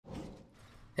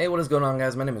Hey, what is going on,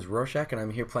 guys? My name is Rorshaq, and I'm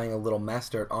here playing a little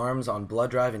Master at Arms on Blood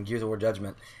Drive and Gears of War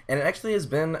Judgment. And it actually has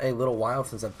been a little while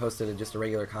since I've posted just a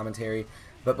regular commentary.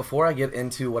 But before I get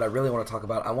into what I really want to talk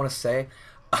about, I want to say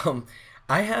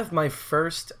I have my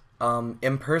first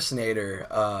impersonator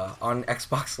on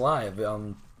Xbox Live.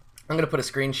 I'm going to put a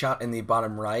screenshot in the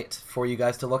bottom right for you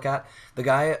guys to look at. The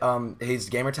guy, his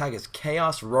gamer tag is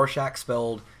Chaos Rorshaq,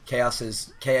 spelled Chaos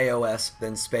is K-A-O-S,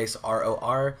 then space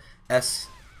R-O-R-S.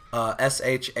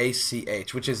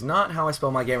 S-H-A-C-H, which is not how I spell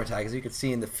my gamer tag. As you can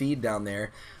see in the feed down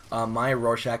there, my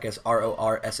Rorshaq is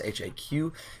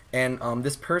R-O-R-S-H-A-Q, and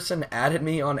this person added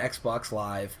me on Xbox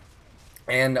Live,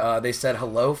 and they said,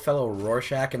 "Hello, fellow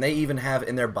Rorshaq," and they even have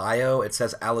in their bio, it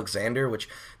says Alexander, which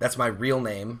that's my real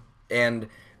name, and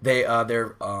they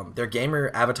their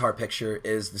gamer avatar picture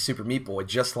is the Super Meat Boy,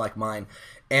 just like mine,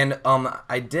 and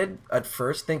I did at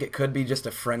first think it could be just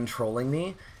a friend trolling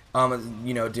me,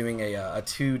 you know, doing a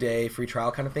 2-day free trial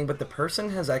kind of thing, but the person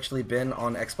has actually been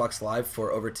on Xbox Live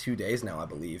for over 2 days now, I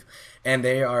believe, and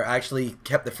they are actually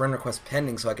kept the friend request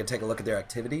pending so I can take a look at their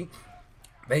activity.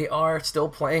 They are still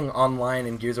playing online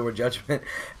in Gears of War Judgment,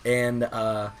 and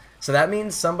so that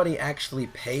means somebody actually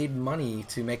paid money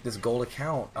to make this gold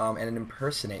account and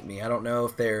impersonate me. I don't know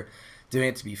if they're doing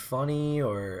it to be funny,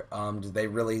 or do they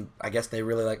really, I guess they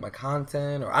really like my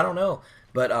content, or I don't know.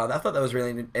 But I thought that was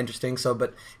really interesting. So,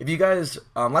 but if you guys,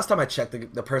 last time I checked,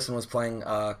 the person was playing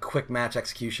Quick Match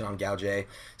Execution on GoW.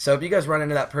 So if you guys run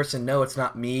into that person, no, it's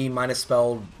not me. Mine is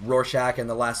spelled Rorschach, and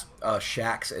the last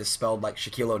Shax is spelled like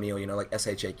Shaquille O'Neal, you know, like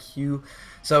S-H-A-Q.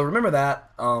 So remember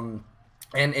that. And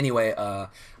anyway, I'm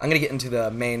going to get into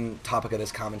the main topic of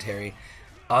this commentary.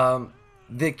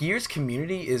 The Gears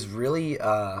community is really,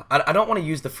 I don't want to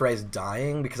use the phrase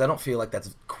dying because I don't feel like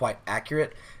that's quite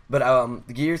accurate, but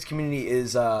the Gears community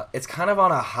is, it's kind of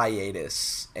on a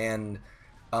hiatus, and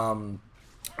a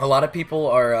lot of people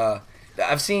are,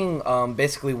 I've seen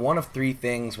basically one of three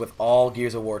things with all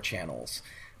Gears of War channels.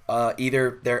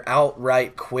 Either they're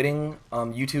outright quitting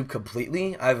YouTube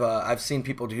completely. I've seen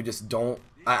people who just don't,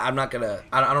 I'm not gonna,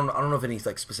 I don't know if any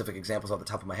like specific examples off the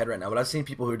top of my head right now, but I've seen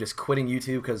people who are just quitting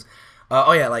YouTube because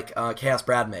oh yeah, like Chaos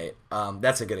Bradmate.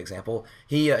 That's a good example.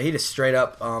 He just straight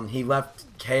up he left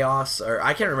Chaos, or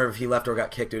I can't remember if he left or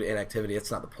got kicked due to inactivity.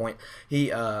 It's not the point.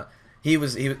 He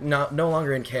was no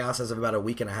longer in Chaos as of about a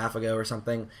week and a half ago or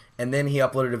something, and then he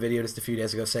uploaded a video just a few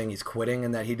days ago saying he's quitting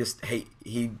and that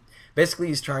he basically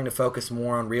he's trying to focus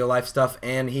more on real life stuff,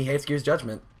 and he hates Gears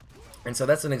Judgment. And so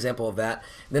that's an example of that.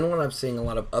 Then what I'm seeing a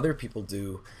lot of other people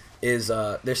do is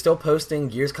they're still posting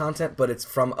Gears content, but it's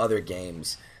from other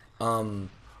games. A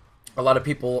lot of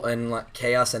people in like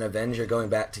Chaos and Avenge are going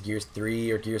back to Gears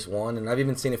 3 or Gears 1, and I've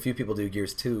even seen a few people do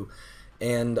Gears 2.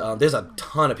 And there's a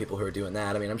ton of people who are doing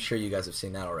that. I mean, I'm sure you guys have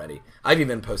seen that already. I've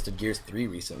even posted Gears 3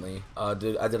 recently. I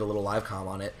did a little live comm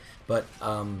on it. But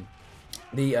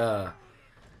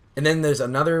and then there's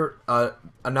another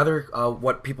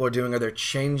what people are doing are they're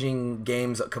changing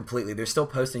games completely. They're still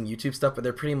posting YouTube stuff, but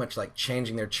they're pretty much like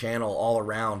changing their channel all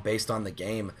around based on the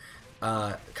game.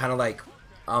 Kind of like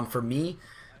for me,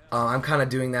 I'm kind of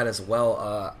doing that as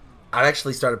well. I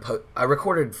actually I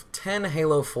recorded 10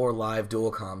 Halo 4 live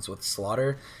dual comms with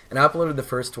Slaughter, and I uploaded the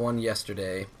first one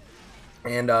yesterday.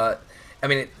 And I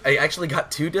mean, I actually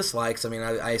got 2 dislikes. I mean,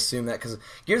 I assume that because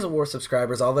Gears of War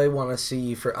subscribers, all they want to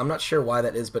see I'm not sure why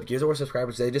that is, but Gears of War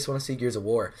subscribers, they just want to see Gears of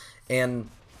War. And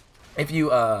if you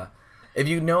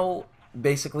know,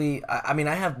 basically, I mean,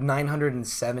 I have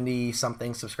 970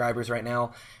 something subscribers right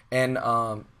now, and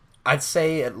I'd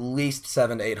say at least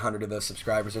 700 to 800 of those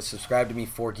subscribers are subscribed to me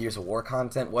for Gears of War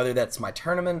content, whether that's my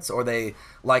tournaments, or they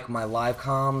like my live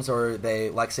comms, or they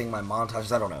like seeing my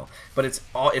montages, I don't know. But it's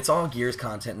all Gears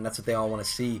content, and that's what they all want to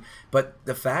see. But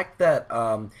the fact that,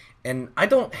 and I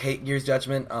don't hate Gears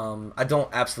Judgment, I don't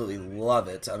absolutely love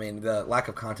it. I mean, the lack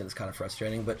of content is kind of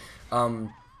frustrating, but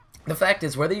the fact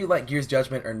is, whether you like Gears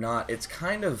Judgment or not, it's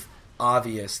kind of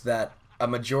obvious that a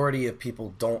majority of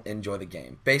people don't enjoy the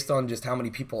game based on just how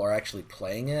many people are actually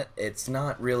playing it. It's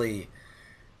not really,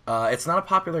 it's not a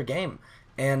popular game,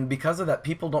 and because of that,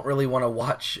 people don't really want to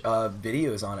watch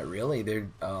videos on it. Really,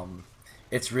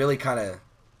 it's really kind of,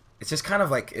 it's just kind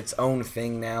of like its own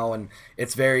thing now, and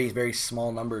it's very, very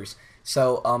small numbers.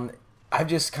 So I've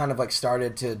just kind of like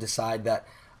started to decide that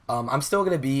I'm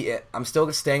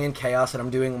still staying in Chaos, and I'm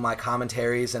doing my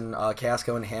commentaries and Chaos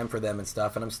going ham for them and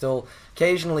stuff, and I'm still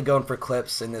occasionally going for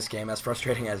clips in this game, as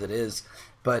frustrating as it is.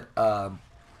 But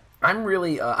I'm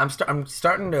really I'm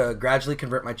starting to gradually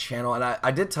convert my channel, and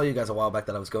I did tell you guys a while back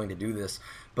that I was going to do this,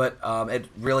 but it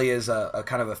really is a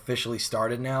kind of officially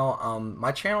started now.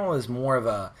 My channel is more of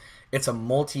a it's a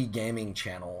multi-gaming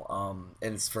channel,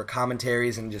 and it's for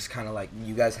commentaries and just kind of like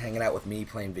you guys hanging out with me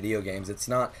playing video games. It's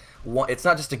not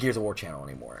just a Gears of War channel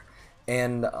anymore.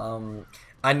 And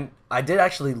I did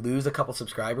actually lose a couple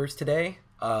subscribers today,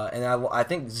 and I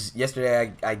think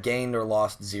yesterday I gained or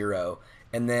lost 0.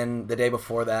 And then the day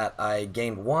before that, I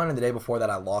gained 1, and the day before that,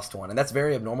 I lost 1. And that's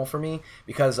very abnormal for me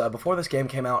because before this game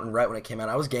came out and right when it came out,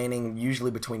 I was gaining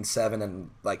usually between 7 and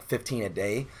like 15 a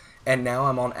day. And now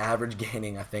I'm on average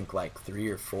gaining, I think, like 3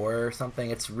 or 4 or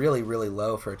something. It's really, really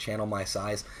low for a channel my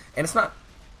size. And it's not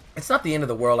the end of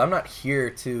the world. I'm not here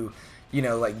to, you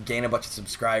know, like gain a bunch of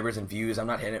subscribers and views. I'm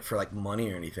not in it for like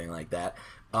money or anything like that.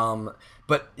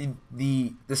 But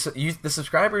the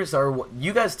subscribers are what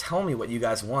you guys tell me what you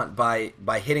guys want by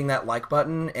hitting that like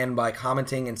button and by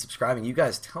commenting and subscribing. You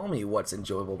guys tell me what's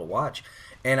enjoyable to watch,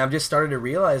 and I've just started to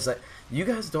realize that you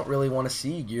guys don't really want to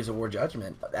see Gears of War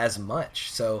Judgment as much.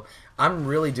 So I'm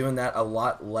really doing that a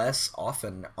lot less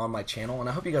often on my channel, and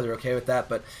I hope you guys are okay with that.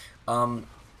 But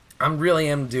I'm really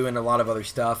am doing a lot of other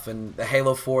stuff, and the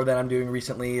Halo 4 that I'm doing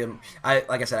recently, and like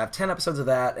I said, I have 10 episodes of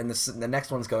that, and the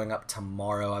next one's going up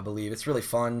tomorrow, I believe. It's really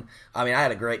fun. I mean, I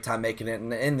had a great time making it,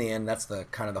 and in the end, that's the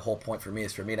kind of the whole point for me,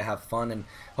 is for me to have fun, and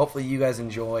hopefully you guys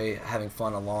enjoy having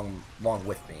fun along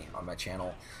with me on my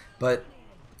channel. But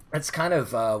that's kind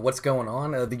of what's going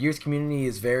on. The Gears community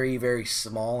is very, very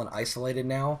small and isolated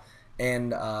now, and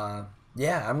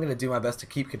yeah, I'm gonna do my best to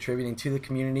keep contributing to the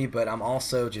community, but I'm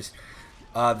also just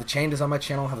the changes on my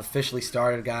channel have officially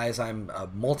started, guys. I'm a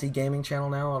multi-gaming channel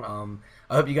now, and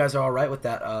I hope you guys are alright with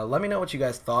that. Let me know what you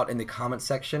guys thought in the comment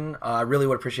section. I really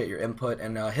would appreciate your input,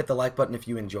 and hit the like button if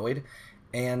you enjoyed.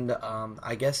 And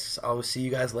I guess I'll see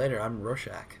you guys later. I'm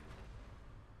Rorshaq.